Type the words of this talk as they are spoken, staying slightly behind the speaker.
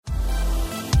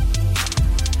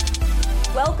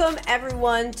Welcome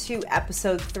everyone to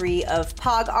episode 3 of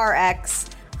POG RX.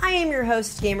 I am your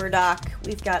host, GamerDoc.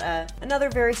 We've got another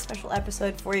very special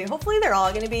episode for you. Hopefully they're all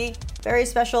going to be very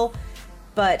special,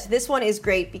 but this one is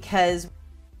great because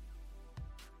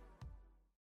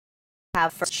we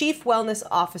have Chief Wellness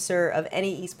Officer of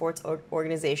any esports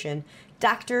organization,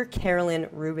 Dr. Carolyn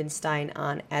Rubinstein,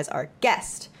 on as our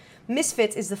guest.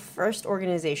 Misfits is the first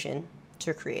organization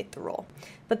to create the role,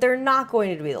 but they're not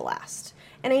going to be the last.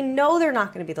 And I know they're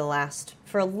not going to be the last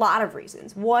for a lot of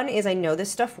reasons. One is I know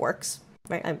this stuff works,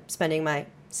 right? I'm spending my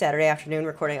Saturday afternoon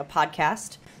recording a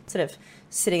podcast instead of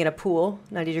sitting in a pool,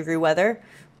 90-degree weather.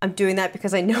 I'm doing that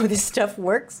because I know this stuff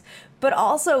works, but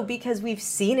also because we've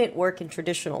seen it work in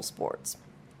traditional sports.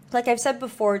 Like I've said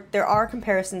before, there are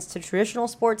comparisons to traditional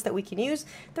sports that we can use.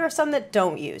 There are some that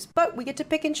don't use, but we get to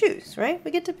pick and choose, right?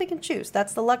 We get to pick and choose.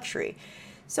 That's the luxury.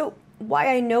 So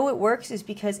why I know it works is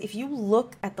because if you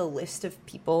look at the list of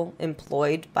people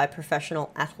employed by professional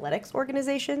athletics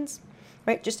organizations,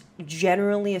 right, just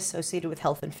generally associated with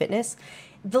health and fitness,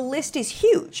 the list is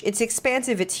huge. It's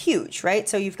expansive. It's huge, right?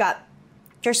 So you've got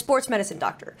your sports medicine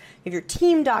doctor, you have your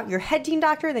team your head team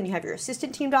doctor, then you have your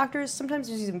assistant team doctors. Sometimes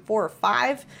there's even 4 or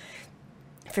 5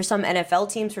 for some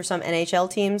NFL teams, for some NHL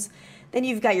teams. Then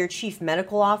you've got your chief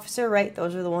medical officer, right?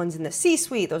 Those are the ones in the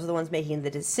C-suite. Those are the ones making the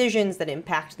decisions that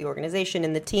impact the organization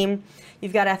and the team.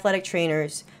 You've got athletic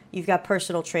trainers. You've got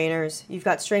personal trainers. You've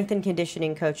got strength and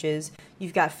conditioning coaches.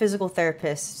 You've got physical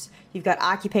therapists. You've got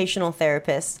occupational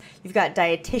therapists. You've got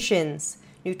dietitians,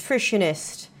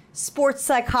 nutritionists, sports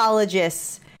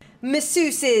psychologists,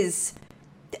 masseuses,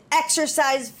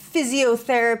 exercise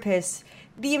physiotherapists.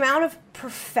 The amount of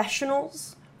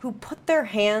professionals who put their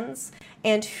hands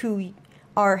and who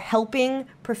are helping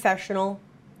professional,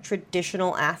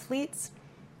 traditional athletes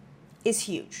is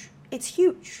huge. It's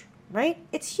huge, right?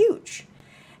 It's huge.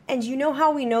 And you know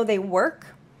how we know they work?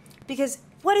 Because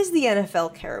what does the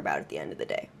NFL care about at the end of the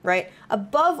day, right?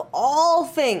 Above all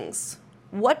things,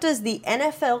 what does the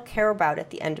NFL care about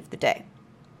at the end of the day?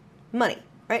 Money,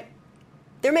 right?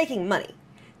 They're making money.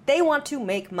 They want to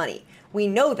make money. We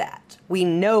know that. We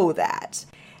know that.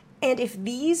 And if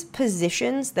these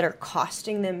positions that are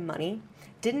costing them money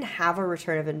didn't have a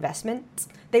return of investment,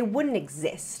 they wouldn't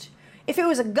exist. If it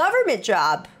was a government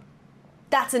job,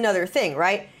 that's another thing,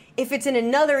 right? If it's in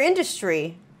another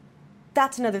industry,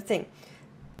 that's another thing.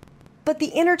 But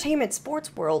the entertainment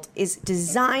sports world is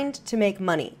designed to make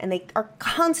money, and they are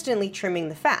constantly trimming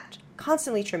the fat,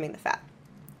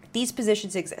 These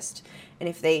positions exist. And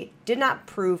if they did not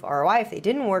prove ROI, if they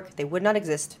didn't work, they would not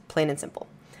exist, plain and simple,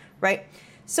 right?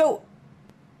 So,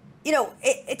 you know,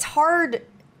 it's hard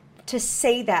to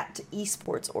say that to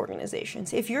esports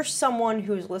organizations. If you're someone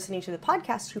who's listening to the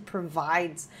podcast who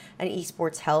provides an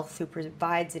esports health, who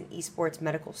provides an esports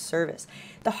medical service,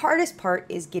 the hardest part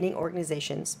is getting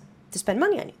organizations to spend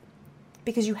money on you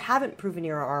because you haven't proven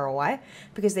your ROI,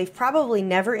 because they've probably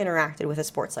never interacted with a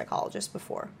sports psychologist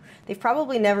before. They've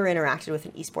probably never interacted with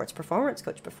an esports performance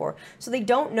coach before. So they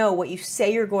don't know what you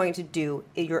say you're going to do,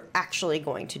 you're actually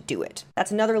going to do it.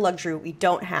 That's another luxury we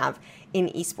don't have in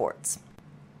esports.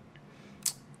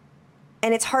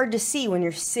 And it's hard to see when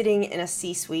you're sitting in a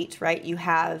C-suite, right? You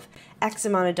have X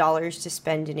amount of dollars to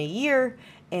spend in a year,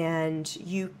 and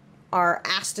you are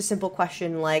asked a simple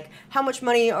question like, how much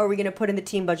money are we going to put in the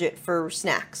team budget for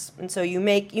snacks? And so you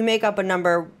make up a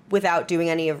number without doing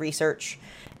any of research.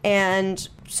 And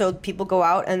so people go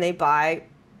out and they buy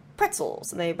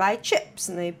pretzels, and they buy chips,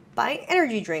 and they buy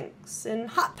energy drinks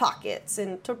and Hot Pockets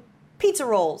and pizza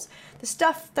rolls, the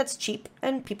stuff that's cheap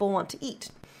and people want to eat.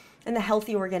 And the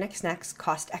healthy organic snacks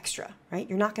cost extra, right?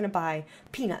 You're not going to buy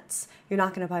peanuts. You're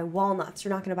not going to buy walnuts.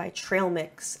 You're not going to buy trail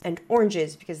mix and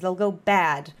oranges because they'll go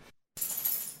bad.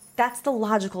 That's the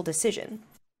logical decision.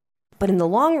 But in the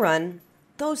long run,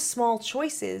 those small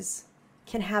choices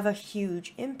can have a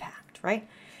huge impact, right?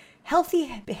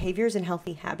 Healthy behaviors and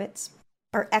healthy habits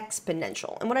are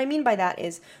exponential. And what I mean by that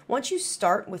is once you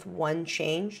start with one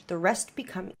change, the rest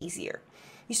become easier.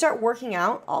 You start working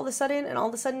out all of a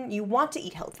sudden you want to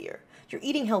eat healthier. You're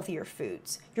eating healthier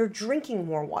foods. You're drinking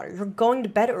more water. You're going to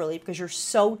bed early because you're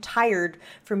so tired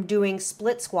from doing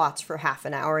split squats for half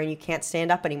an hour and you can't stand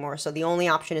up anymore. So the only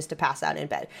option is to pass out in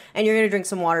bed. And you're going to drink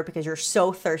some water because you're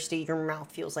so thirsty, your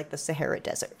mouth feels like the Sahara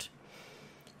Desert.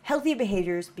 Healthy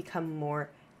behaviors become more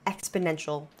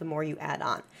exponential the more you add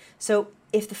on. So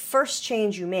if the first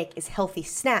change you make is healthy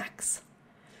snacks,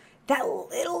 that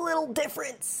little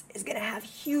difference is going to have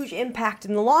huge impact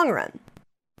in the long run.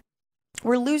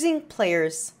 We're losing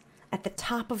players at the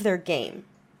top of their game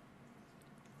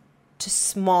to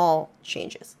small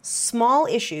changes. Small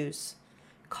issues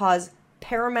cause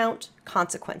paramount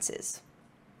consequences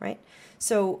right?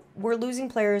 So we're losing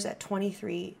players at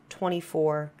 23,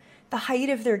 24, the height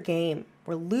of their game.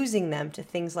 We're losing them to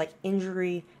things like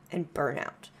injury and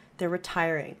burnout. They're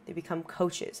retiring. They become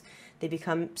coaches. They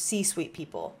become C-suite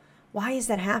people. Why is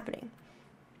that happening?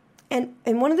 And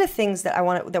one of the things that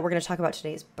we're going to talk about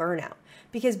today is burnout,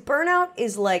 because burnout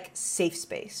is like safe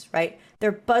space, right?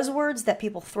 They're buzzwords that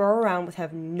people throw around with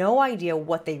have no idea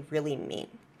what they really mean.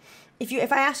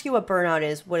 If I ask you what burnout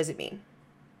is, what does it mean?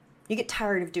 You get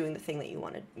tired of doing the thing that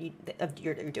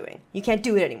you're doing. You can't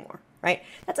do it anymore, right?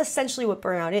 That's essentially what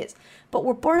burnout is. But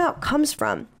where burnout comes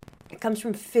from, it comes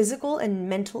from physical and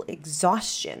mental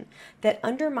exhaustion that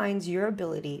undermines your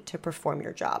ability to perform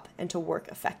your job and to work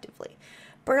effectively.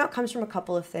 Burnout comes from a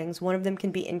couple of things. One of them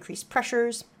can be increased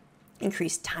pressures,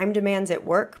 increased time demands at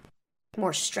work,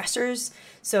 more stressors.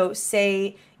 So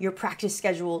say your practice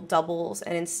schedule doubles,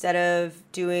 and instead of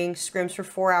doing scrims for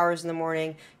 4 hours in the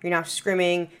morning, you're now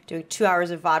scrimming, doing 2 hours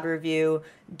of VOD review,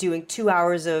 doing 2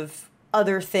 hours of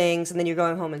other things, and then you're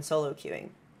going home and solo queuing.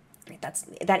 That's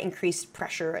that increased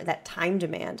pressure, that time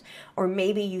demand. Or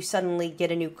maybe you suddenly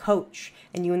get a new coach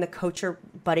and you and the coach are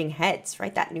butting heads,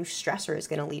 right? That new stressor is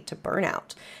going to lead to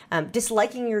burnout.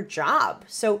 Disliking your job.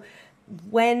 So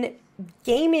when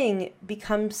gaming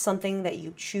becomes something that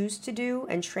you choose to do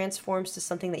and transforms to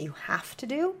something that you have to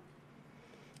do,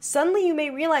 suddenly you may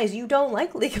realize you don't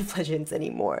like League of Legends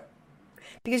anymore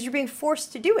because you're being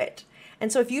forced to do it.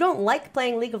 And so if you don't like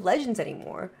playing League of Legends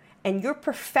anymore, and your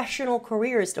professional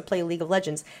career is to play League of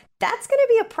Legends, that's going to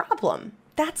be a problem.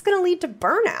 That's going to lead to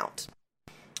burnout.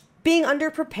 Being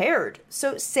underprepared.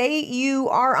 So say you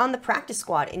are on the practice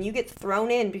squad and you get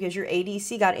thrown in because your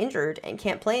ADC got injured and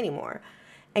can't play anymore,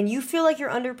 and you feel like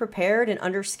you're underprepared and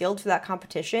underskilled for that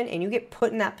competition, and you get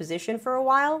put in that position for a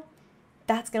while,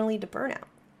 that's going to lead to burnout,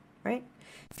 right?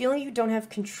 Feeling you don't have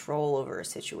control over a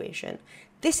situation.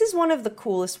 This is one of the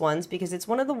coolest ones because it's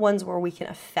one of the ones where we can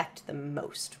affect the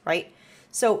most, right?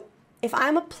 So if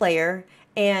I'm a player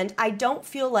and I don't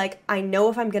feel like I know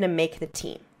if I'm going to make the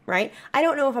team, right? I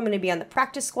don't know if I'm going to be on the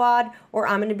practice squad or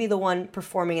I'm going to be the one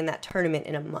performing in that tournament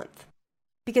in a month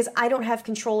because I don't have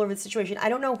control over the situation. I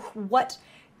don't know what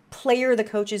player the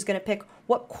coach is going to pick,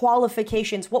 what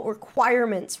qualifications, what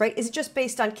requirements, right? Is it just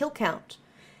based on kill count?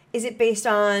 Is it based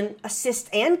on assists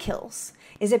and kills?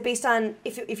 Is it based on,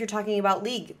 if you're talking about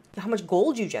League, how much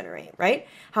gold you generate, right?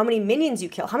 How many minions you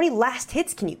kill? How many last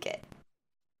hits can you get?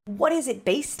 What is it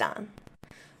based on?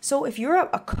 So if you're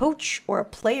a coach or a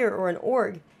player or an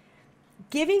org,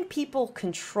 giving people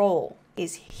control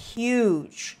is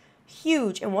huge,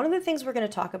 huge. And one of the things we're going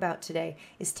to talk about today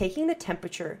is taking the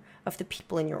temperature of the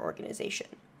people in your organization.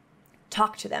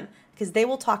 Talk to them because they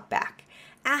will talk back.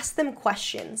 Ask them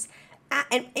questions.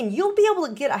 And you'll be able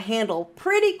to get a handle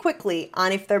pretty quickly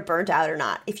on if they're burnt out or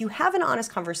not if you have an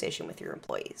honest conversation with your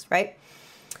employees, right?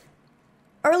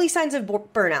 Early signs of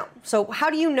burnout. So how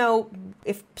do you know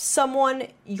if someone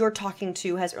you're talking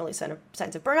to has early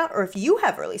signs of burnout or if you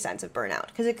have early signs of burnout?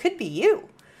 Because it could be you,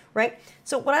 right?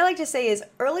 So what I like to say is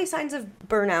early signs of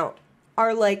burnout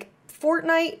are like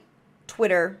Fortnite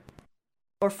Twitter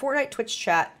or Fortnite Twitch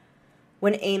chat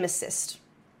when aim assist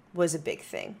was a big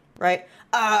thing, right?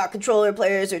 Controller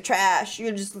players are trash.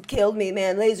 You just killed me,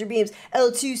 man. Laser beams,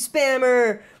 L2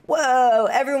 spammer. Whoa.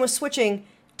 Everyone was switching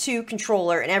to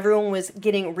controller and everyone was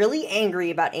getting really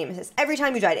angry about aim assist. Every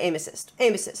time you died, aim assist,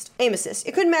 aim assist, aim assist.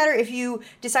 It couldn't matter if you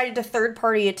decided to third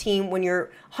party a team when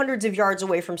you're hundreds of yards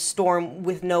away from Storm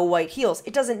with no white heals.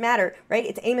 It doesn't matter, right?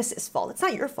 It's aim assist's fault. It's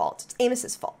not your fault. It's aim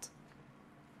assist's fault.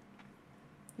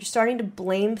 You're starting to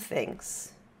blame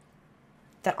things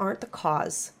that aren't the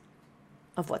cause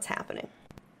of what's happening.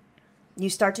 You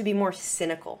start to be more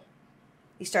cynical.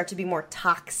 You start to be more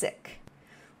toxic,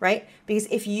 right? Because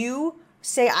if you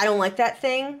say, I don't like that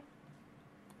thing,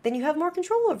 then you have more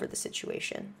control over the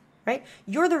situation, right?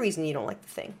 You're the reason you don't like the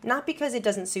thing, not because it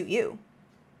doesn't suit you.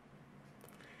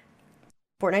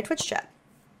 Fortnite Twitch chat.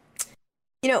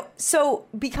 So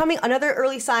becoming another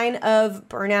early sign of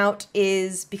burnout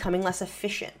is becoming less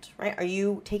efficient, right? Are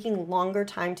you taking longer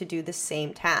time to do the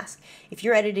same task? If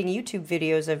you're editing YouTube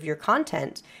videos of your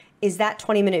content, is that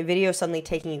 20-minute video suddenly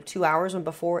taking you 2 hours when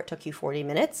before it took you 40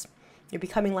 minutes? You're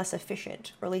becoming less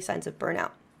efficient, early signs of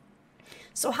burnout.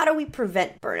 So how do we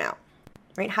prevent burnout,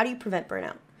 right? How do you prevent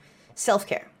burnout?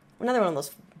 Self-care, another one of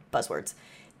those buzzwords.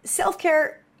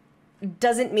 Self-care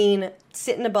doesn't mean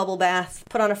sit in a bubble bath,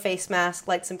 put on a face mask,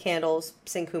 light some candles,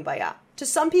 sing Kumbaya. To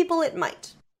some people it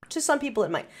might.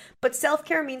 But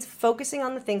self-care means focusing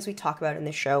on the things we talk about in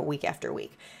this show week after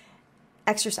week.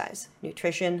 Exercise,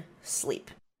 nutrition,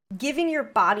 sleep. Giving your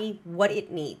body what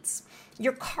it needs.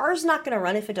 Your car's not going to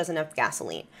run if it doesn't have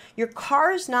gasoline. Your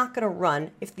car's not going to run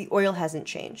if the oil hasn't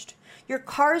changed. Your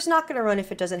car's not going to run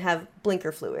if it doesn't have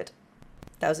blinker fluid.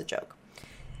 That was a joke.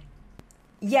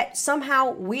 Yet somehow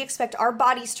we expect our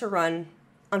bodies to run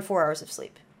on 4 hours of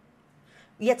sleep.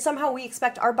 Yet somehow we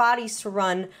expect our bodies to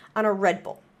run on a Red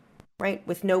Bull, right?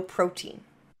 With no protein,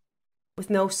 with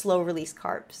no slow release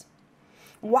carbs.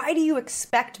 Why do you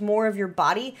expect more of your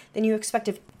body than you expect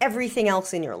of everything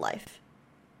else in your life?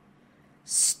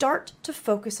 Start to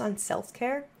focus on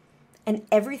self-care and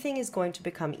everything is going to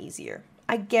become easier.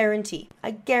 I guarantee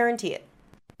it.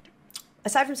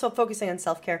 Aside from focusing on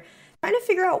self-care, trying to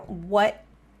figure out what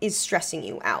is stressing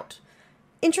you out.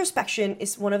 Introspection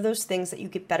is one of those things that you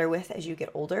get better with as you get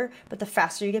older, but the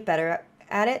faster you get better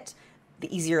at it,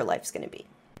 the easier life's going to be.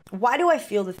 Why do I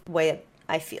feel the way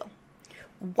I feel?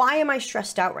 Why am I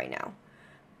stressed out right now?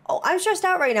 Oh, I'm stressed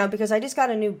out right now because I just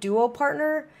got a new duo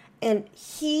partner and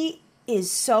he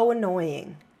is so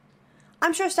annoying.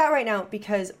 I'm stressed out right now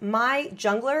because my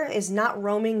jungler is not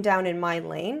roaming down in my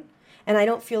lane and I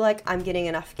don't feel like I'm getting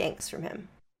enough ganks from him.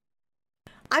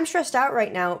 I'm stressed out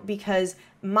right now because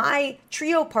my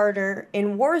trio partner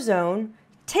in Warzone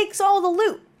takes all the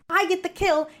loot. I get the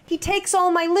kill, he takes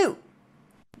all my loot.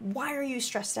 Why are you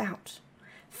stressed out?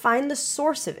 Find the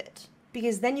source of it,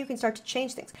 because then you can start to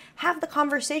change things. Have the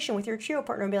conversation with your trio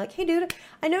partner and be like, hey dude,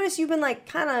 I noticed you've been like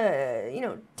kind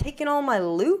of, taking all my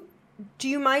loot. Do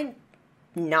you mind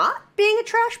not being a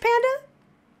trash panda?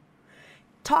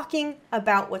 Talking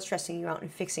about what's stressing you out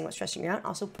and fixing what's stressing you out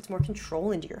also puts more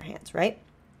control into your hands, right?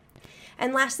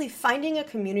 And lastly, finding a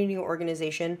community or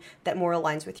organization that more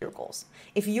aligns with your goals.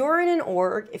 If you're in an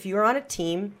org, if you're on a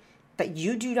team that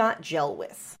you do not gel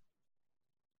with,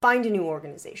 find a new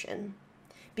organization.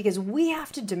 Because we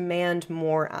have to demand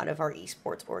more out of our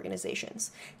esports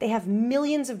organizations. They have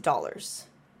millions of dollars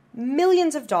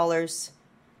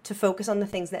to focus on the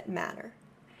things that matter.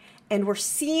 And we're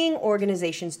seeing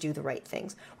organizations do the right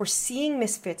things. We're seeing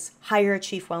Misfits hire a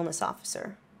chief wellness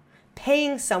officer,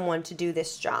 paying someone to do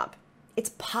this job.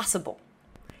 It's possible.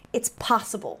 It's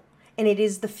possible. And it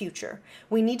is the future.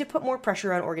 We need to put more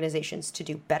pressure on organizations to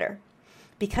do better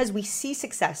because we see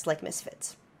success like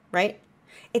Misfits, right?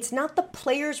 It's not the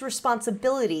player's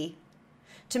responsibility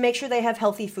to make sure they have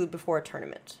healthy food before a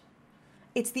tournament.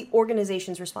 It's the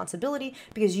organization's responsibility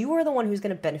because you are the one who's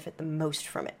going to benefit the most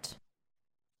from it.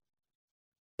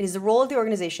 It is the role of the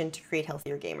organization to create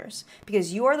healthier gamers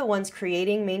because you are the ones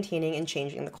creating, maintaining, and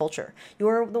changing the culture. You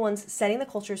are the ones setting the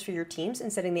cultures for your teams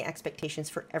and setting the expectations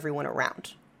for everyone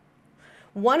around.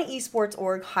 One esports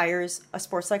org hires a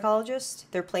sports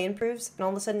psychologist, their play improves, and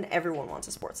all of a sudden everyone wants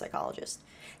a sports psychologist.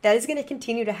 That is going to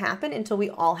continue to happen until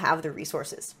we all have the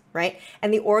resources, right?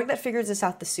 And the org that figures this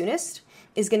out the soonest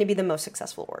is going to be the most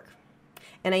successful org.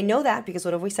 And I know that because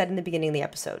what have we said in the beginning of the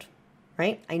episode?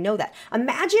 Right? I know that.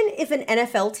 Imagine if an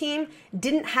NFL team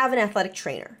didn't have an athletic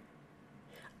trainer.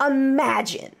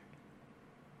 Imagine.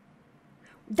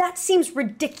 That seems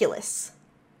ridiculous.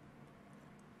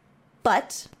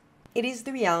 But it is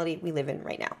the reality we live in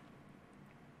right now.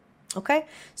 Okay?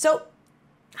 So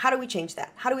how do we change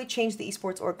that? How do we change the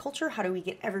esports org culture? How do we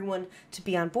get everyone to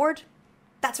be on board?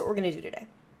 That's what we're going to do today.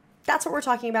 That's what we're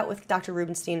talking about with Dr.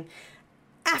 Rubinstein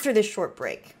after this short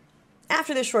break.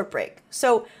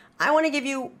 So I want to give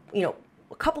you,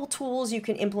 a couple tools you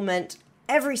can implement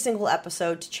every single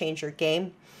episode to change your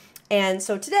game. And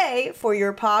so today, for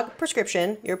your POG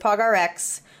prescription, your POG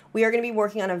RX, we are going to be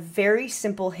working on a very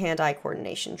simple hand-eye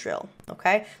coordination drill,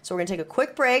 okay? So we're going to take a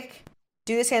quick break,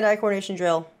 do this hand-eye coordination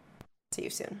drill. See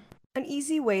you soon. An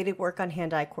easy way to work on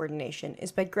hand-eye coordination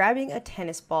is by grabbing a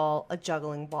tennis ball, a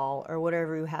juggling ball, or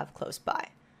whatever you have close by.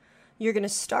 You're going to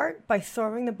start by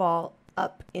throwing the ball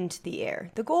up into the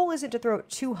air. The goal isn't to throw it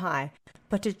too high,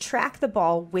 but to track the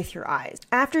ball with your eyes.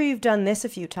 After you've done this a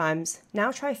few times,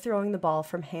 now try throwing the ball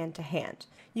from hand to hand.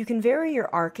 You can vary your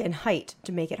arc and height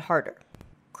to make it harder.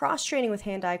 Cross-training with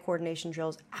hand-eye coordination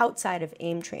drills outside of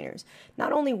aim trainers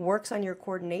not only works on your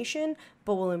coordination,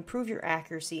 but will improve your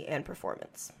accuracy and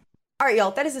performance. All right,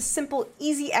 y'all, that is a simple,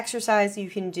 easy exercise you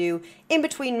can do in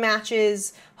between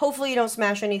matches. Hopefully you don't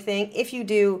smash anything. If you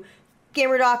do,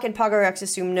 GamerDoc and PogRx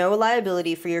assume no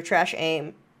liability for your trash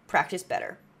aim. Practice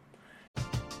better.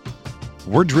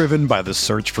 We're driven by the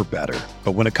search for better.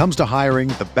 But when it comes to hiring,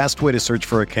 the best way to search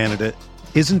for a candidate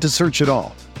isn't to search at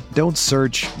all. Don't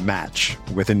search, match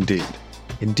with Indeed.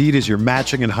 Indeed is your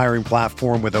matching and hiring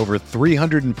platform with over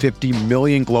 350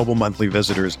 million global monthly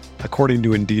visitors, according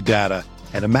to Indeed data,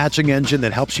 and a matching engine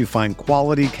that helps you find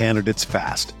quality candidates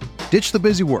fast. Ditch the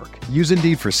busy work. Use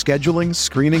Indeed for scheduling,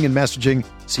 screening, and messaging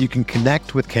so you can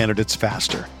connect with candidates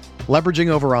faster. Leveraging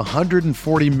over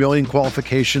 140 million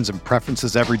qualifications and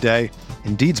preferences every day,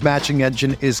 Indeed's matching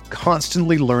engine is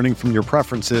constantly learning from your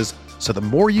preferences, so the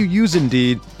more you use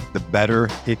Indeed, the better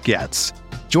it gets.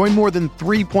 Join more than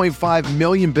 3.5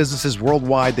 million businesses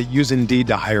worldwide that use Indeed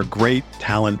to hire great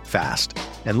talent fast.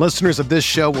 And listeners of this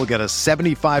show will get a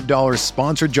 $75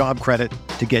 sponsored job credit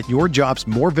to get your jobs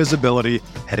more visibility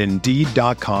at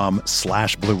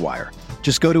Indeed.com/Blue Wire.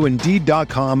 Just go to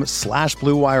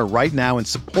Indeed.com/Blue Wire right now and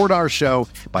support our show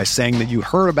by saying that you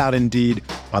heard about Indeed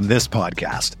on this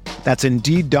podcast. That's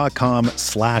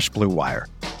Indeed.com/Blue Wire.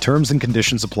 Terms and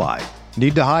conditions apply.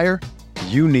 Need to hire?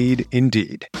 You need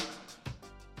Indeed.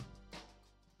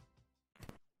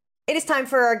 It is time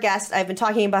for our guest. I've been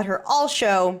talking about her all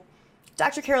show.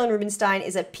 Dr. Carolyn Rubinstein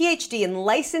is a PhD and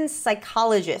licensed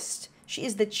psychologist. She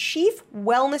is the Chief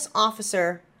Wellness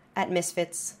Officer at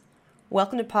Misfits.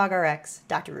 Welcome to POG RX,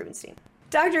 Dr. Rubinstein.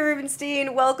 Dr.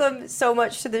 Rubinstein, welcome so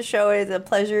much to the show. It is a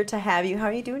pleasure to have you. How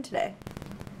are you doing today?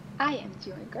 I am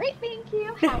doing great, thank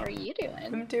you. How are you doing?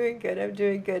 I'm doing good.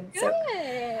 Good. So,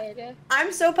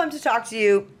 I'm so pumped to talk to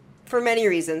you for many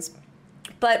reasons.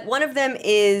 But one of them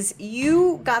is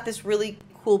you got this really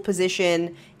cool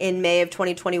position in May of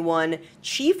 2021,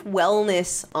 Chief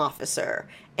Wellness Officer.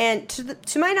 And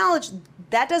to my knowledge,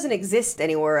 that doesn't exist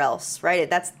anywhere else, right?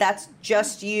 That's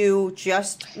just you,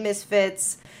 just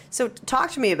Misfits. So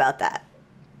talk to me about that.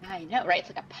 I know, right? It's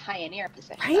like a pioneer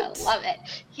position. Right? I love it.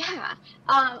 Yeah.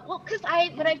 Well, because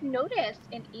what I've noticed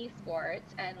in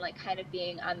esports and like kind of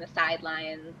being on the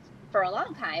sidelines for a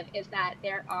long time is that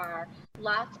there are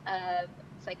lots of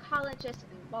psychologists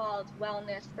involved,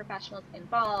 wellness professionals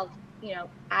involved,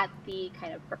 at the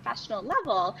kind of professional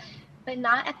level, but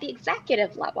not at the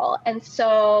executive level. And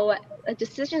so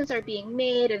decisions are being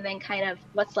made, and then kind of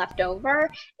what's left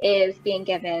over is being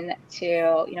given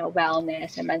to,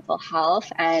 wellness and mental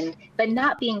health, but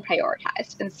not being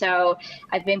prioritized. And so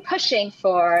I've been pushing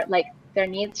for there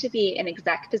needs to be an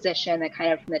exec position that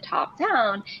kind of from the top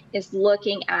down is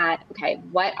looking at, okay,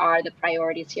 what are the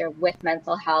priorities here with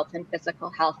mental health and physical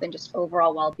health and just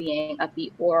overall well-being of the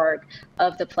org,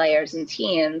 of the players and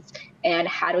teams, and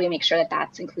how do we make sure that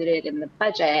that's included in the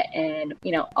budget and,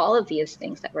 all of these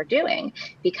things that we're doing?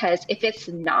 Because if it's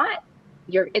not,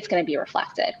 it's going to be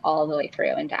reflected all the way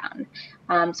through and down.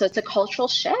 So it's a cultural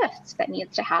shift that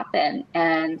needs to happen.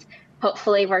 And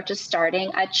hopefully we're just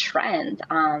starting a trend,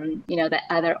 that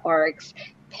other orgs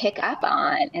pick up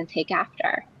on and take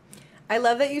after. I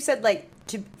love that you said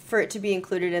for it to be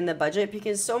included in the budget,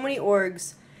 because so many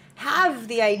orgs have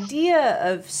the idea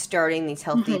of starting these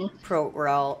healthy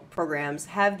programs,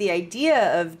 have the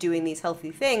idea of doing these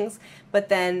healthy things, but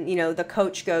then, the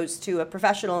coach goes to a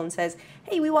professional and says,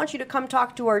 hey, we want you to come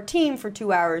talk to our team for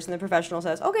 2 hours. And the professional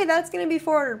says, okay, that's going to be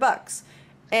 $400.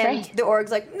 And right. The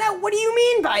org's like, no, what do you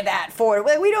mean by that? We're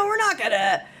not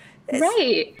gonna.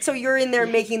 Right. So you're in there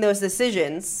making those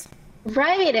decisions.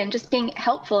 Right. And just being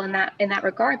helpful in that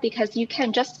regard, because you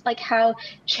can just like how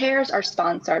chairs are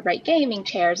sponsored, right? Gaming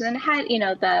chairs and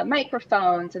the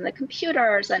microphones and the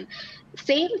computers, and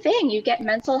same thing, you get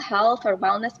mental health or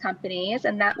wellness companies,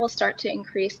 and that will start to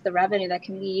increase the revenue that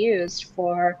can be used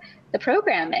for the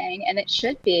programming. And it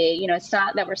should be, it's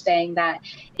not that we're saying that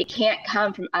it can't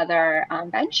come from other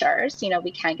ventures.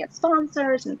 We can get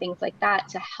sponsors and things like that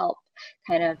to help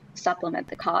kind of supplement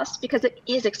the cost, because it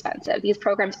is expensive. These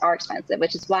programs are expensive,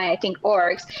 which is why I think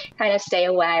orgs kind of stay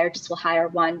away or just will hire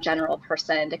one general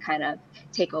person to kind of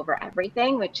take over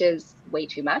everything, which is way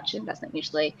too much and doesn't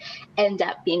usually end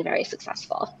up being very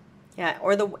successful. Yeah,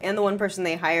 or the one person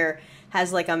they hire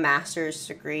has like a master's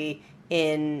degree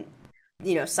in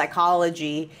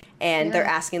psychology, and they're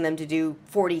asking them to do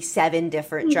 47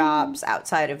 different jobs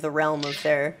outside of the realm of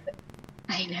their.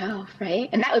 I know, right?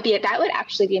 And that would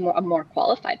actually be a more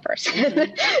qualified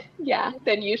person,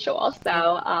 than usual.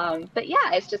 So, but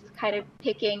yeah, it's just kind of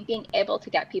being able to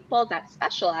get people that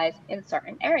specialize in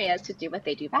certain areas to do what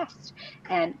they do best.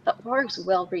 And the orgs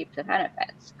will reap the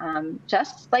benefits,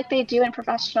 just like they do in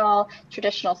traditional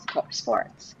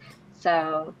sports.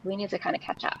 So we need to kind of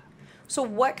catch up. So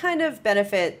what kind of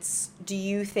benefits do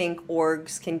you think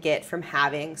orgs can get from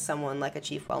having someone like a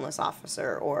chief wellness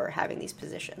officer or having these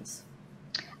positions?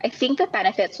 I think the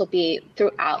benefits will be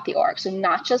throughout the org. So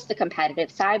not just the competitive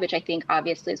side, which I think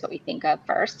obviously is what we think of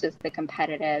first, is the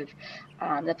competitive,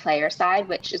 the player side,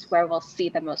 which is where we'll see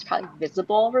the most probably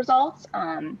visible results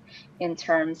in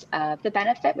terms of the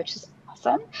benefit, which is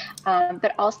awesome.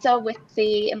 But also with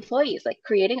the employees, like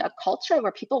creating a culture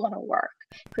where people want to work.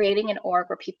 creating an org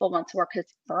where people want to work,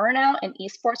 because burnout and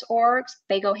esports orgs,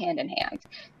 they go hand in hand.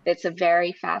 It's a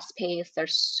very fast pace.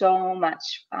 There's so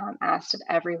much asked of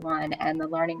everyone, and the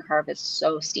learning curve is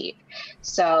so steep.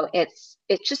 So it's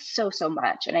just so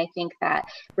much. And I think that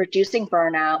reducing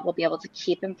burnout will be able to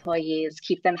keep employees,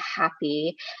 keep them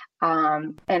happy.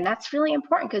 And that's really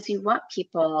important, because you want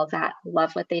people that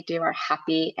love what they do, are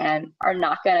happy, and are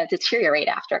not going to deteriorate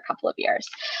after a couple of years.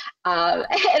 And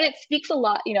it speaks a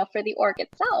lot, for the org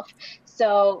itself.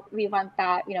 So we want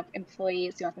that,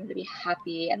 employees, we want them to be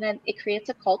happy. And then it creates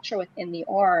a culture within the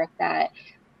org that,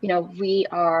 we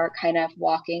are kind of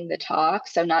walking the talk.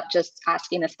 So not just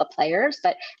asking this the players,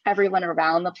 but everyone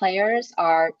around the players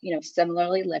are,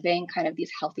 similarly living kind of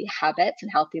these healthy habits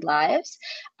and healthy lives.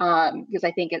 Because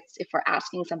I think if we're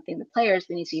asking something the players,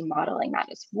 we need to be modeling that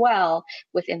as well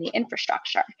within the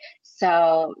infrastructure.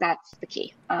 So that's the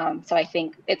key. So I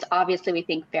think it's obviously, we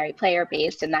think very player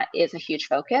based, and that is a huge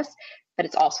focus, but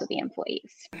it's also the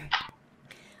employees.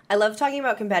 I love talking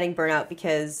about combating burnout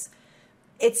because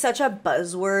it's such a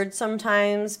buzzword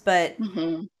sometimes, but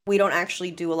we don't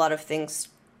actually do a lot of things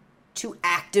to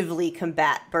actively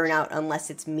combat burnout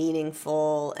unless it's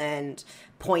meaningful and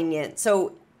poignant.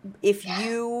 So if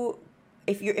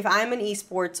I'm an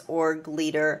esports org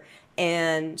leader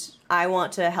and I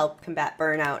want to help combat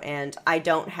burnout and I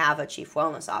don't have a chief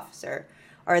wellness officer,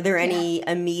 are there any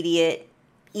immediate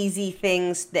easy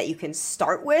things that you can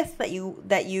start with that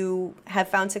you have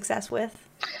found success with?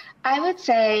 I would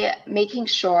say making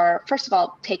sure, first of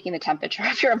all, taking the temperature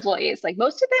of your employees. Like,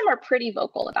 most of them are pretty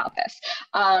vocal about this,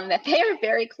 that they are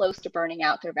very close to burning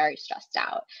out. They're very stressed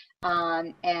out.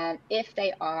 And if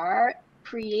they are,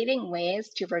 creating ways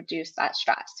to reduce that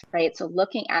stress, right? So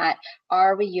looking at,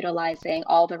 are we utilizing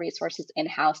all the resources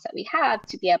in-house that we have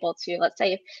to be able to, let's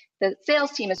say if the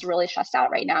sales team is really stressed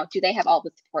out right now, do they have all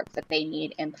the supports that they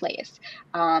need in place?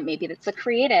 Maybe it's the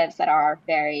creatives that are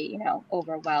very,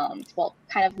 overwhelmed. Well,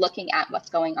 kind of looking at what's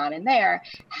going on in there,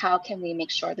 how can we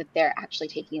make sure that they're actually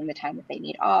taking the time that they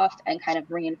need off, and kind of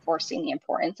reinforcing the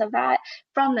importance of that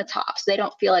from the top, so they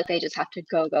don't feel like they just have to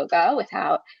go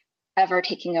without ever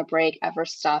taking a break, ever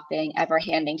stopping, ever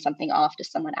handing something off to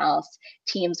someone else.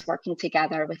 Teams working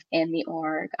together within the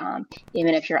org,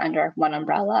 even if you're under one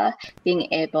umbrella, being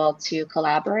able to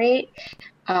collaborate,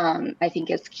 I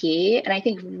think is key. And I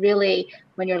think really,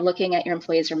 when you're looking at your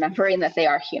employees, remembering that they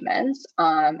are humans,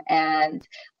 and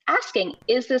asking,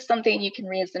 is this something you can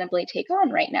reasonably take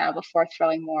on right now before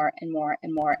throwing more and more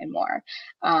and more and more?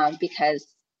 Because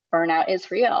burnout is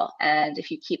real. And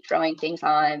if you keep throwing things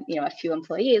on, a few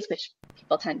employees, which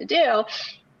people tend to do,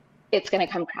 it's going to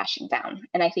come crashing down.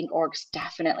 And I think orgs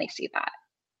definitely see that.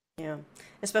 Yeah.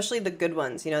 Especially the good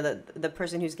ones, the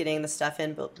person who's getting the stuff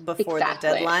in before the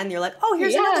deadline. You're like, oh,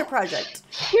 here's another project.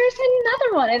 Here's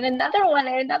another one and another one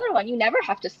and another one. You never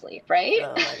have to sleep, right?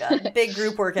 Oh my God. Big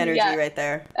group work energy right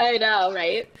there. I know,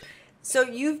 right? So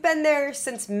you've been there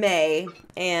since May,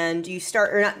 and you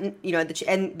start, or not,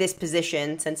 in this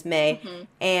position since May,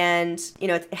 and,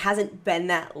 it hasn't been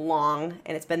that long,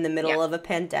 and it's been the middle of a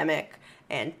pandemic,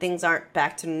 and things aren't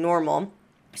back to normal.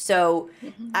 So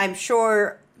I'm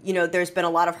sure, there's been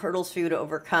a lot of hurdles for you to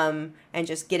overcome, and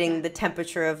just getting the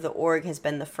temperature of the org has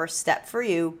been the first step for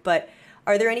you. But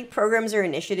are there any programs or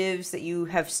initiatives that you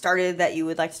have started that you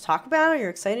would like to talk about or you're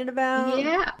excited about?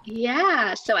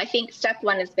 Yeah. So I think step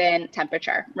one has been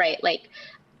temperature, right? Like,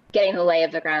 getting the lay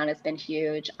of the ground has been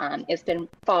huge. It's been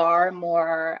far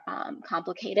more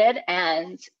complicated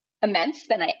and immense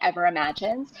than I ever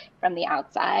imagined from the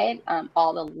outside.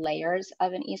 All the layers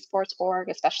of an esports org,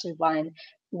 especially one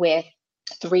with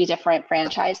 3 different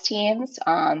franchise teams,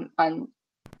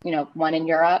 one in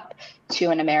Europe, 2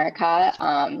 in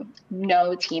America.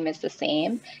 No team is the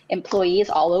same. Employees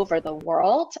all over the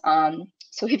world.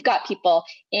 So we've got people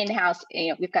in-house,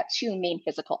 we've got 2 main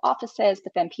physical offices,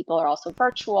 but then people are also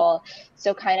virtual.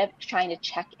 So kind of trying to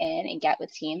check in and get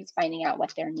with teams, finding out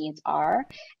what their needs are,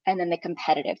 and then the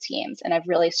competitive teams. And I've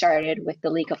really started with the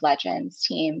League of Legends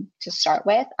team to start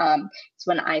with. So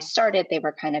when I started, they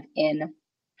were kind of in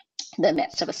the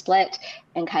midst of a split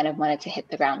and kind of wanted to hit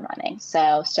the ground running.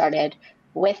 So started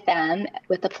with them,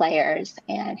 with the players,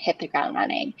 and hit the ground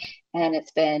running. And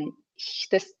it's been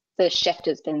the shift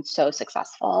has been so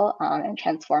successful and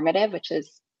transformative,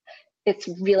 it's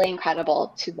really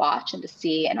incredible to watch and to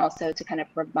see, and also to kind of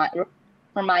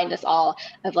remind us all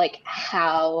of like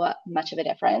how much of a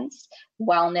difference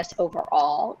wellness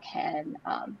overall can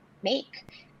make.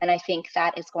 And I think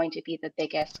that is going to be the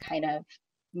biggest kind of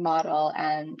model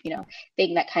and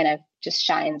thing that kind of just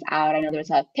shines out. I know there was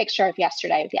a picture of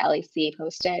yesterday of the LEC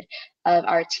posted of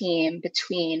our team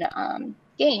between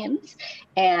games,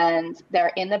 and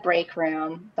they're in the break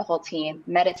room, the whole team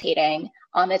meditating.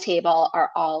 On the table are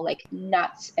all like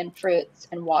nuts and fruits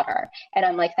and water. And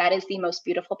I'm like, that is the most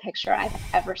beautiful picture I've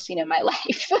ever seen in my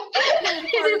life. I'm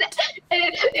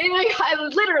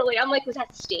like, was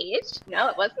that staged? No,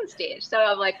 it wasn't staged. So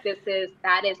I'm like,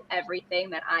 that is everything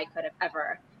that I could have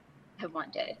ever have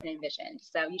wanted and envisioned.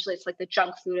 So usually it's like the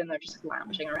junk food and they're just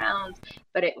lounging around,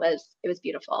 but it was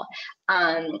beautiful.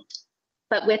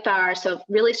 But so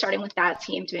really starting with that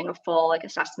team, doing a full like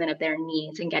assessment of their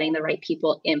needs and getting the right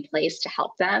people in place to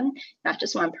help them, not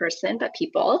just one person, but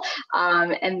people.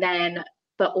 And then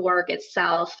the org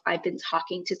itself, I've been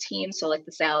talking to teams, so like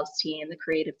the sales team, the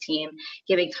creative team,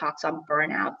 giving talks on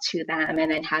burnout to them, and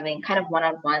then having kind of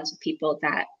one-on-ones with people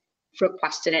that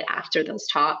requested it after those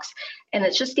talks. And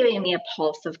it's just giving me a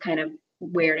pulse of kind of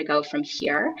where to go from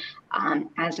here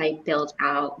as I build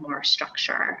out more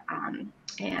structure.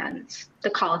 And the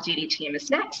Call of Duty team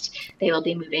is next. They will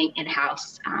be moving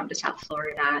in-house to South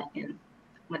Florida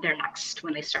when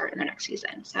they start in their next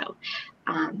season. So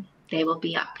they will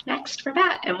be up next for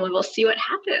that, and we will see what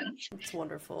happens. It's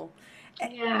wonderful.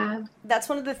 Yeah. That's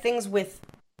one of the things with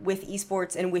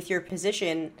esports and with your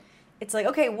position. It's like,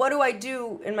 okay, what do I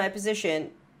do in my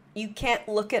position? You can't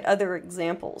look at other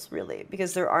examples, really,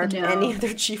 because there aren't any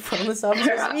other chief wellness officers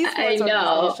in esports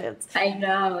organizations. I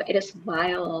know. It is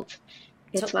wild.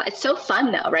 It's so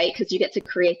fun, though, right? Because you get to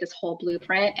create this whole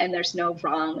blueprint, and there's no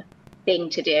wrong thing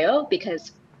to do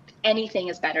because anything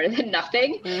is better than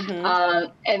nothing.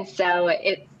 Mm-hmm. And so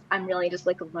I'm really just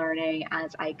like learning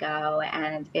as I go,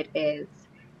 and it is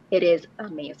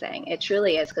amazing. It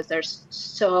truly is, because there's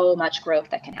so much growth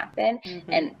that can happen.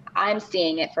 Mm-hmm. And I'm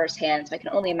seeing it firsthand. So I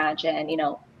can only imagine,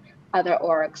 other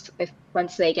orgs, if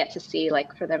once they get to see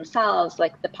like for themselves,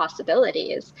 like the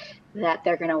possibilities that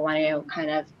they're going to want to kind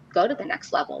of go to the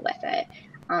next level with it.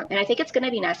 And I think it's going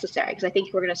to be necessary, because I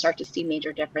think we're going to start to see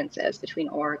major differences between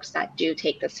orgs that do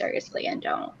take this seriously and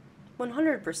don't.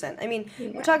 100%. I mean,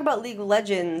 we talk about League of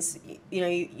Legends,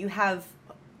 you have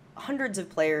hundreds of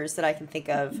players that I can think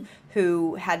of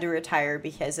who had to retire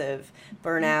because of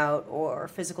burnout or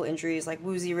physical injuries. Like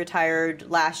Woozy retired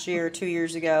last year, 2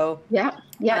 years ago. Yeah.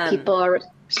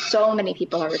 So many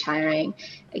people are retiring.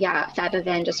 Yeah,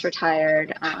 Fabivan just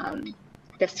retired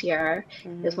this year.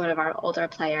 Mm-hmm. Is one of our older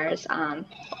players.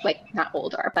 Not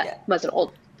older, but was an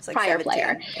old like prior 17.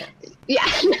 Player. Yeah,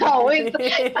 no, he's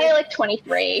probably like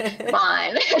 23. Come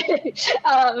on.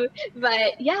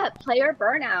 But yeah, player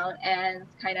burnout, and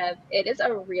kind of it is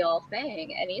a real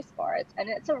thing in esports, and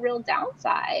it's a real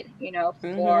downside,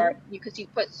 for you, because you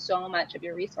put so much of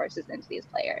your resources into these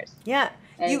players. Yeah,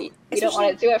 and you don't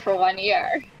want to do it for 1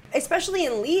 year. Especially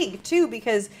in League too,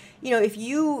 because if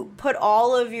you put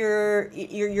all of you're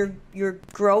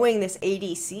growing this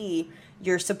ADC.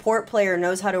 Your support player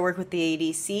knows how to work with the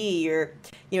ADC. Your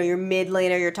mid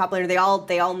laner, your top laner, they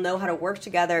all know how to work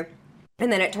together.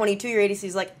 And then at 22, your ADC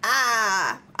is like,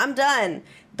 I'm done.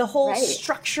 The whole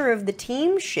structure of the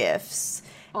team shifts.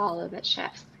 All of it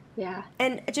shifts. Yeah.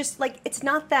 And just like, it's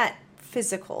not that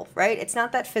physical, right? It's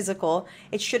not that physical.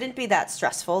 It shouldn't be that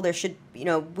stressful. There should,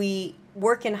 we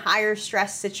work in higher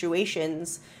stress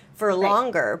situations for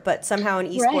longer, but somehow in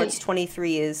esports,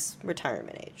 23 is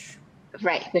retirement age.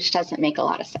 Right, which doesn't make a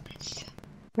lot of sense.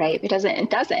 Right, it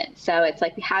doesn't. So it's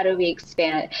like, how do we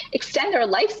extend their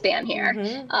lifespan here,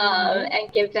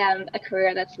 and give them a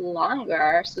career that's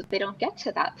longer, so that they don't get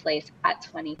to that place at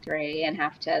 23 and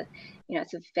have to,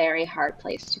 it's a very hard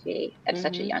place to be at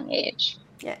such a young age.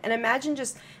 Yeah, and imagine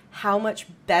just how much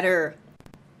better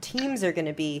teams are going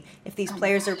to be if these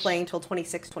players are playing till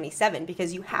 26, 27,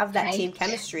 because you have that team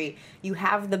chemistry, you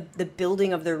have the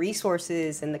building of the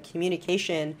resources and the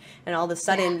communication, and all of a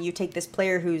sudden you take this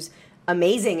player who's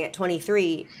amazing at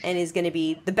 23 and is going to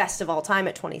be the best of all time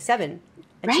at 27.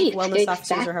 And chief wellness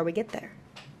officers are how we get there.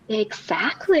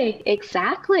 Exactly.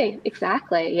 Yeah,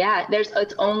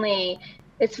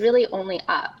 it's really only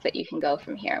up that you can go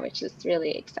from here, which is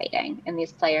really exciting. And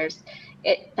these players,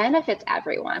 it benefits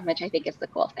everyone, which I think is the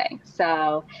cool thing.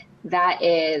 So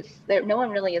no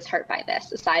one really is hurt by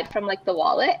this. Aside from like the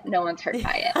wallet, no one's hurt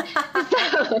by it.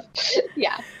 So,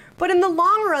 yeah. But in the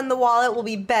long run, the wallet will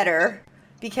be better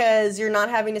because you're not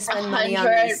having to spend money on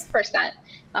these.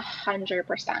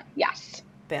 100%. Yes.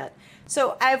 Bet.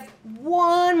 So I have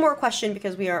one more question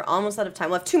because we are almost out of time.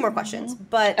 We'll have two more questions.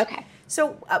 But okay.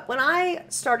 So when I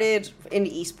started into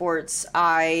esports,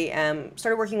 I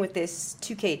started working with this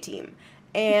 2K team.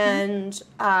 And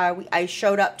I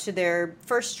showed up to their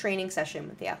first training session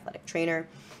with the athletic trainer.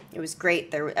 It was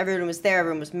great. Everyone was there.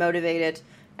 Everyone was motivated.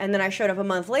 And then I showed up a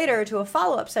month later to a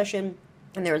follow-up session,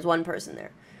 and there was one person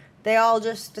there. they all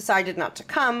just decided not to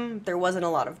come. There wasn't a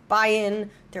lot of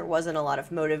buy-in. There wasn't a lot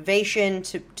of motivation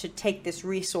to take this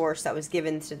resource that was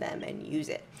given to them and use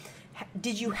it.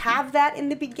 Did you have that in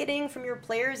the beginning from your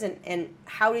players, and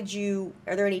how did you,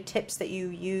 are there any tips that you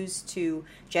use to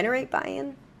generate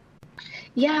buy-in?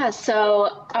 Yeah,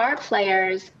 so our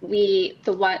players, the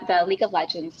League of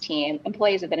Legends team,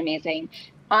 employees have been amazing.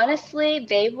 Honestly,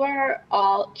 they were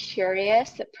all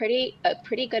curious, a pretty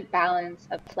good balance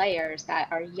of players that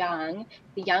are young.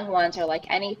 The young ones are like,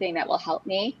 anything that will help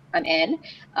me, I'm in.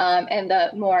 And the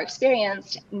more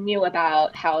experienced knew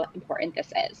about how important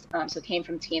this is. So came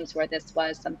from teams where this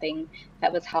was something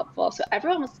that was helpful. So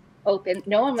everyone was open,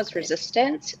 no one was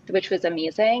resistant, which was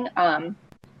amazing.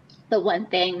 The one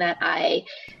thing that I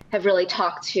have really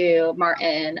talked to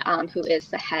Martin, who is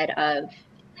the head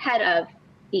of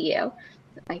EU,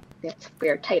 it's a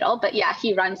weird title, but yeah,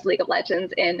 he runs League of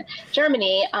Legends in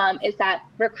Germany, is that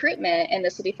recruitment, and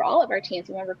this will be for all of our teams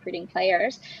when we're recruiting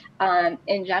players,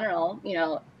 in general, you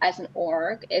know, as an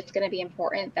org, it's going to be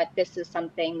important that this is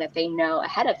something that they know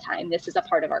ahead of time. This is a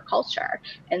part of our culture.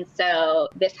 And so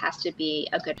this has to be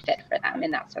a good fit for them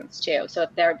in that sense too. So if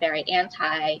they're very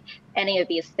anti any of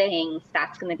these things,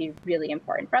 that's going to be really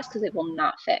important for us because it will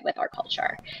not fit with our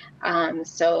culture.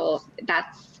 So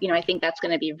that's, you know, I think that's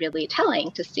going to be really telling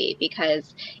to see,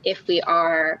 because if we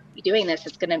are doing this,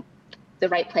 it's going to, the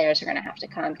right players are going to have to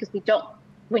come, because we don't,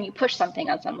 when you push something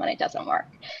on someone, it doesn't work.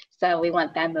 So we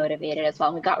want them motivated as well.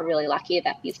 And we got really lucky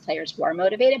that these players were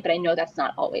motivated, but I know that's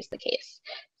not always the case.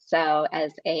 So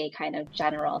as a kind of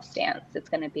general stance, it's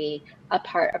going to be a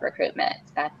part of recruitment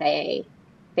that they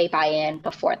buy in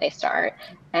before they start,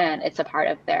 and it's a part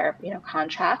of their, you know,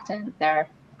 contract and their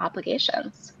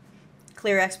obligations.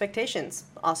 Clear expectations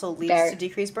also leads to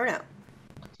decreased burnout.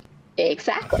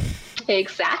 Exactly. I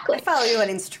follow you on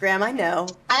Instagram. I know.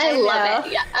 I love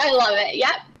it. Yeah, I love it.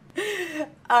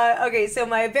 Yep. Okay, so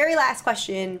my very last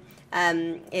question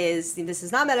is, this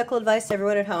is not medical advice to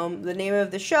everyone at home. The name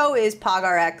of the show is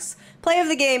POG Play of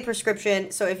the Game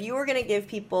Prescription. So if you were going to give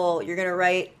people, you're going to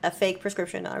write a fake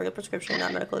prescription, not a real prescription,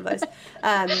 not medical advice,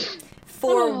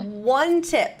 for one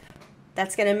tip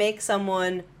that's going to make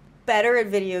someone better at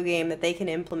video game that they can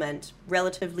implement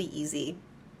relatively easy,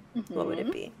 what would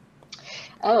it be?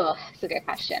 Oh, that's a good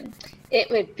question.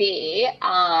 It would be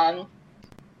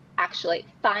actually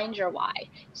find your why.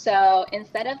 So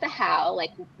instead of the how,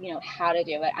 like, you know, how to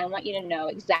do it, I want you to know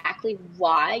exactly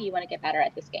why you want to get better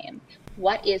at this game.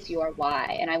 What is your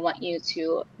why? And I want you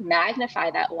to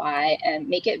magnify that why and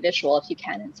make it visual if you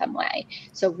can in some way.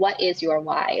 So what is your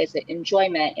why? Is it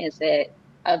enjoyment? Is it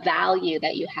a value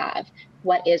that you have?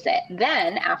 What is it?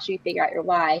 Then after you figure out your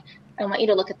why, I want you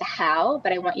to look at the how,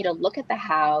 but I want you to look at the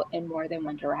how in more than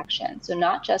one direction. So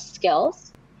not just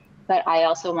skills, but I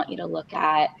also want you to look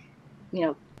at, you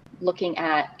know, looking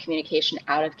at communication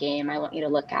out of game. I want you to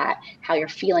look at how you're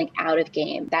feeling out of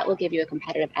game. That will give you a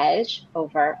competitive edge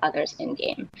over others in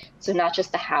game. So not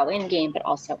just the how in game, but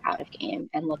also out of game,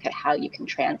 and look at how you can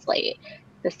translate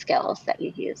the skills that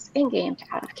you use in game to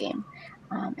out of game,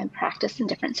 and practice in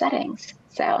different settings.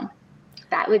 So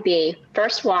that would be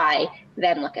first why,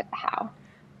 then look at the how.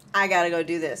 I gotta go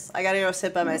do this. I gotta go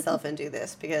sit by myself and do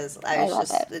this, because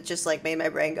it just like made my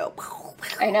brain go.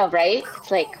 I know, right?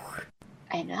 It's like,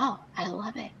 I know. I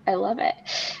love it. I love it.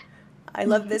 I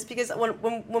love this because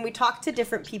when we talk to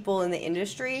different people in the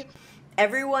industry,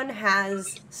 everyone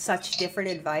has such different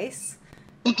advice,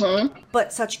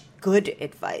 but such good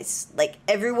advice. Like,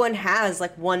 everyone has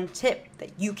like one tip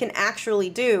that you can actually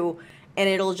do, and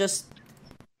it'll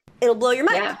blow your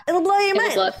mind. Yeah. It'll blow your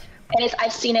mind. And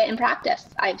I've seen it in practice.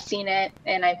 I've seen it,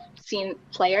 and I've seen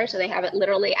players, so they have it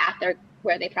literally at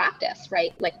where they practice,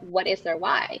 right? Like, what is their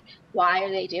why? Why are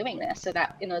they doing this? So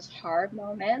that in those hard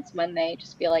moments when they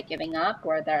just feel like giving up,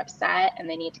 or they're upset and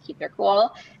they need to keep their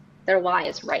cool, their why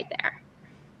is right there,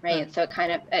 right? So it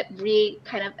kind of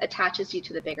attaches you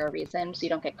to the bigger reason, so you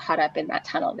don't get caught up in that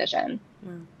tunnel vision.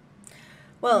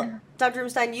 Well, Dr.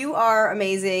 Rubinstein, you are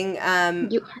amazing. You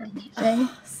are amazing.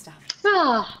 Stop.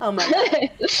 Oh my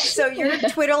God. So your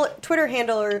Twitter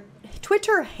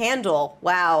handle,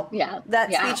 wow. Yeah.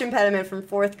 That speech impediment from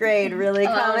 4th grade really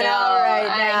coming out right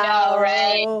now. I know,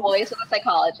 right? Always with a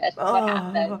psychologist. What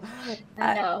happened?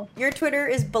 I know. Your Twitter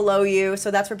is below you, so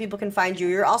that's where people can find you.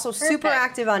 You're also super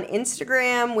active on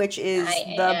Instagram, which is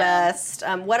the best.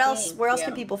 Where else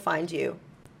can people find you?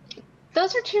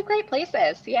 Those are two great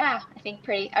places. Yeah, I think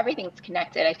everything's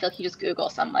connected. I feel like you just Google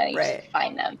someone and you just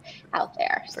find them out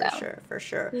there. For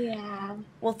sure. Yeah.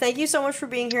 Well, thank you so much for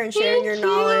being here and sharing your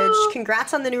knowledge.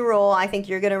 Congrats on the new role. I think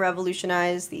you're going to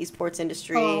revolutionize the esports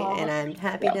industry, and I'm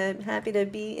happy to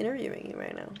be interviewing you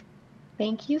right now.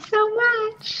 Thank you so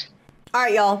much. All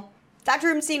right, y'all. Dr.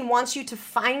 Rubinstein wants you to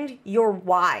find your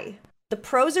why. The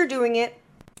pros are doing it.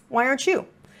 Why aren't you?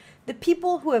 The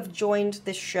people who have joined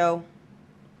this show,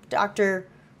 Dr.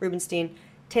 Rubinstein,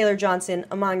 Taylor Johnson,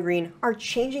 Amon Green, are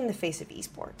changing the face of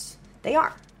esports. They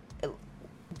are.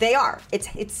 They are.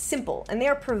 It's simple. And they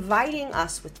are providing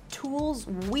us with tools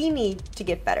we need to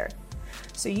get better.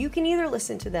 So you can either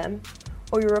listen to them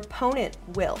or your opponent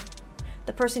will.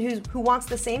 The person who wants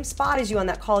the same spot as you on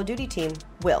that Call of Duty team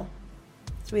will.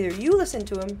 So either you listen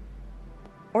to them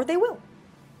or they will,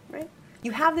 right?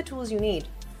 You have the tools you need.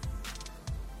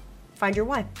 Find your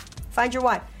why. Find your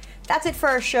why. That's it for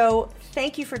our show.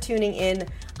 Thank you for tuning in.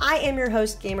 I am your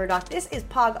host, GamerDoc. This is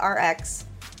POG RX.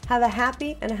 Have a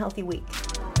happy and a healthy week.